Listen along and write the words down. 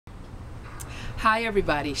Hi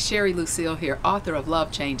everybody, Sherry Lucille here, author of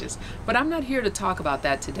Love Changes. But I'm not here to talk about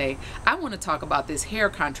that today. I want to talk about this hair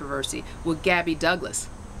controversy with Gabby Douglas.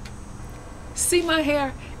 See my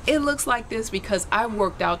hair? It looks like this because I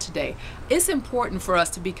worked out today. It's important for us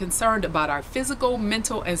to be concerned about our physical,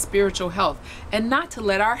 mental, and spiritual health and not to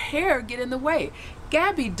let our hair get in the way.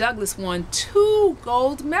 Gabby Douglas won 2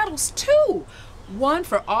 gold medals, 2! One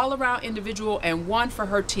for all-around individual and one for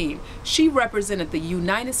her team. She represented the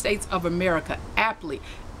United States of America aptly,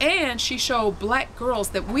 and she showed black girls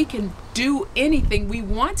that we can do anything we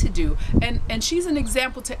want to do. And she's an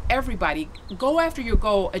example to everybody. Go after your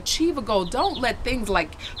goal, achieve a goal. Don't let things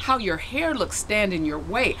like how your hair looks stand in your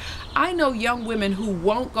way. I know young women who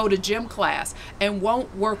won't go to gym class and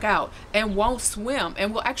won't work out and won't swim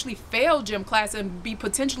and will actually fail gym class and be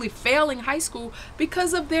potentially failing high school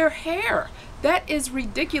because of their hair. That is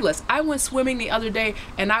ridiculous. I went swimming the other day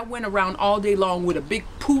and I went around all day long with a big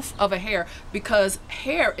poof of a hair because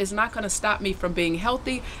hair is not going to stop me from being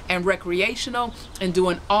healthy and recreational and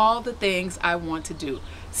doing all the things I want to do.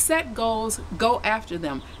 Set goals, go after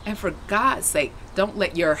them, and for God's sake, don't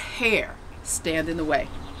let your hair stand in the way.